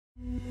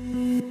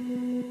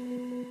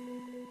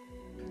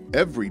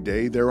Every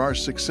day there are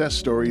success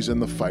stories in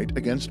the fight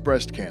against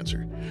breast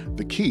cancer.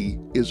 The key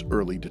is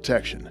early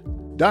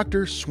detection.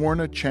 Dr.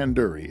 Swarna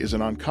Chanduri is an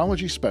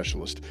oncology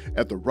specialist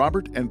at the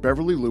Robert and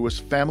Beverly Lewis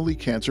Family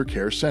Cancer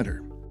Care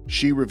Center.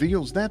 She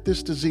reveals that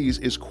this disease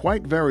is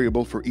quite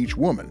variable for each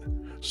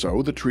woman,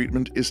 so the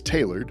treatment is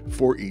tailored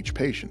for each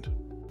patient.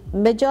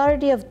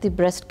 Majority of the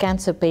breast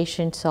cancer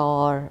patients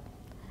are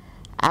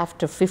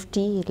after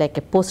 50, like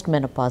a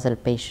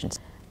postmenopausal patients.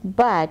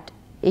 But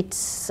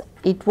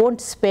it won't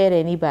spare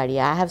anybody.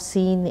 I have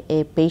seen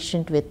a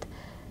patient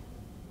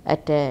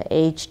at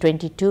age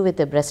 22 with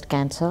a breast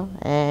cancer,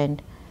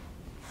 and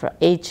for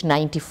age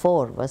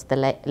 94 was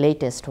the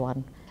latest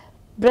one.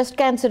 Breast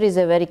cancer is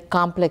a very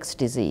complex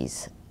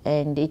disease,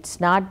 and it's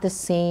not the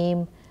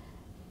same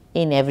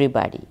in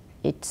everybody.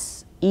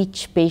 It's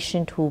each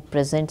patient who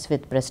presents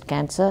with breast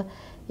cancer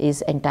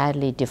is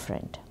entirely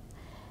different.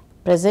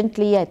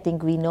 Presently, I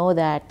think we know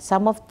that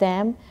some of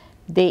them,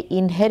 they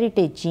inherit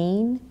a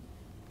gene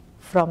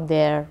from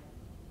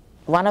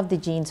one of the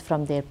genes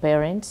from their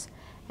parents,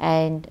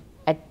 and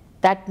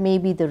that may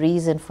be the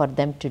reason for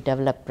them to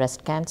develop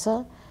breast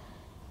cancer.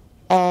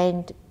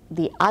 And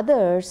the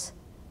others,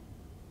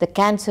 the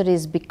cancer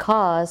is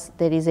because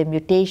there is a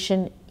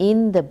mutation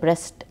in the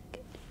breast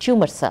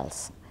tumor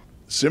cells.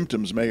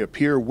 Symptoms may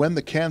appear when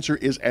the cancer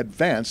is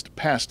advanced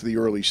past the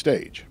early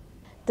stage.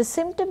 The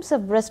symptoms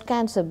of breast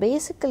cancer,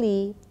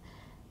 basically,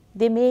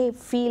 they may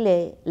feel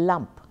a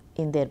lump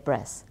in their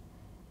breast.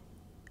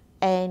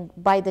 And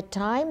by the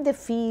time they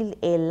feel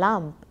a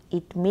lump,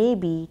 it may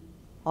be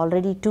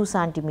already 2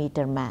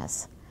 centimeter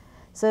mass.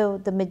 So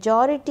the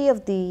majority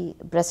of the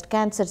breast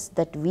cancers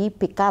that we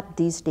pick up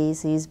these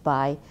days is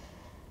by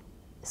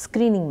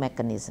screening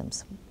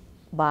mechanisms,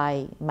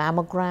 by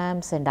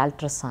mammograms and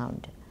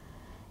ultrasound.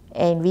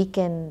 And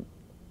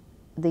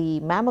the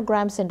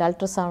mammograms and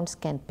ultrasounds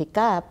can pick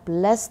up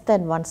less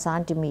than 1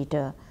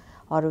 centimeter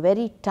or a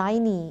very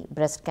tiny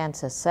breast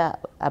cancer cell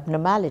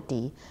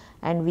abnormality,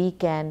 and we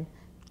can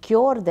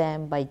cure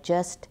them by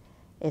just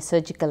a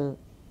surgical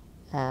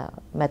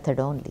method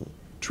only.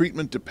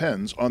 Treatment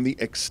depends on the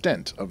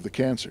extent of the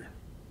cancer.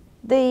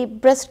 The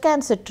breast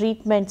cancer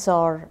treatments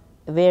are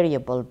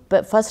variable,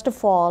 but first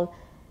of all,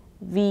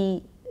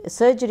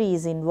 surgery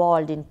is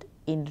involved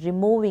in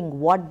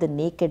removing what the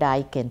naked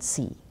eye can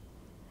see.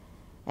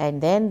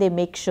 And then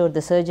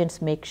the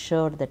surgeons make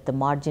sure that the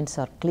margins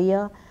are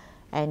clear,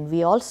 and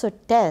we also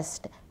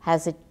test,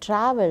 has it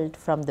traveled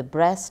from the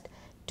breast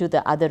to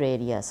the other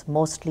areas,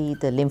 mostly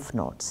the lymph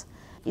nodes.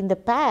 In the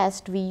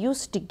past, we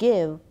used to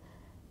give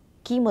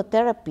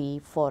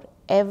chemotherapy for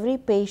every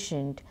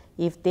patient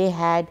if they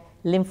had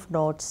lymph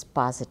nodes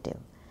positive.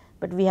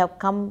 But we have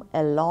come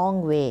a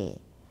long way.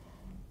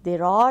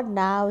 There are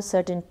now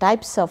certain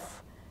types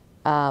of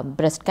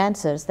breast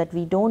cancers that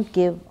we don't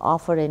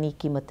offer any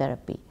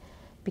chemotherapy,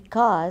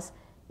 because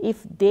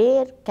if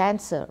their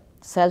cancer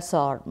cells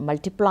are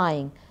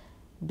multiplying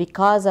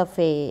because of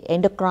a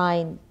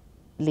endocrine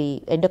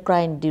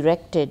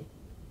directed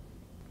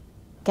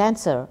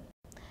cancer,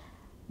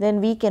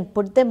 then we can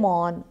put them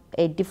on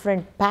a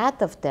different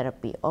path of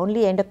therapy,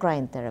 only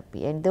endocrine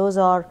therapy, and those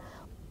are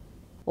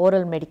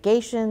oral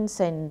medications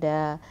and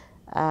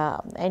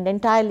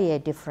entirely a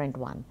different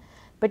one.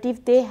 But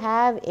if they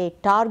have a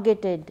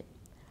targeted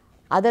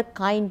other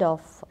kind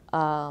of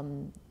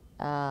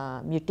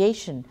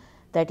mutation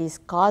that is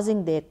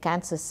causing their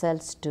cancer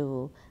cells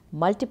to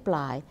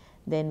multiply,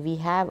 then we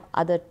have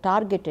other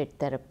targeted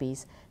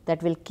therapies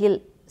that will kill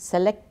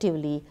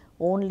selectively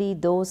only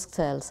those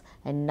cells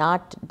and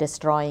not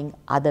destroying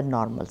other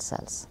normal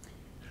cells.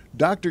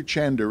 Dr.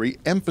 Chanduri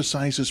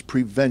emphasizes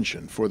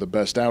prevention for the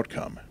best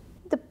outcome.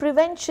 The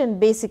prevention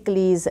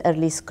basically is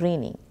early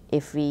screening,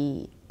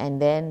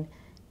 and then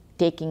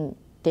taking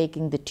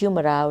the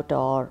tumor out,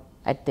 or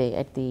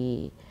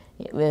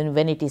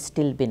when it is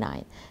still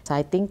benign. So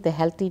I think the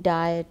healthy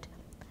diet,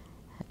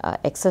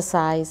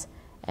 exercise,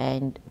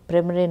 and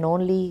Premarin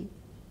only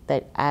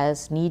that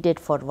as needed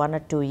for 1 or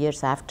 2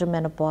 years after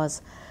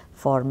menopause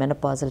for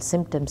menopausal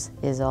symptoms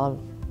is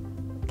all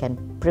can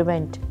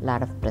prevent a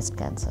lot of breast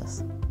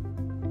cancers.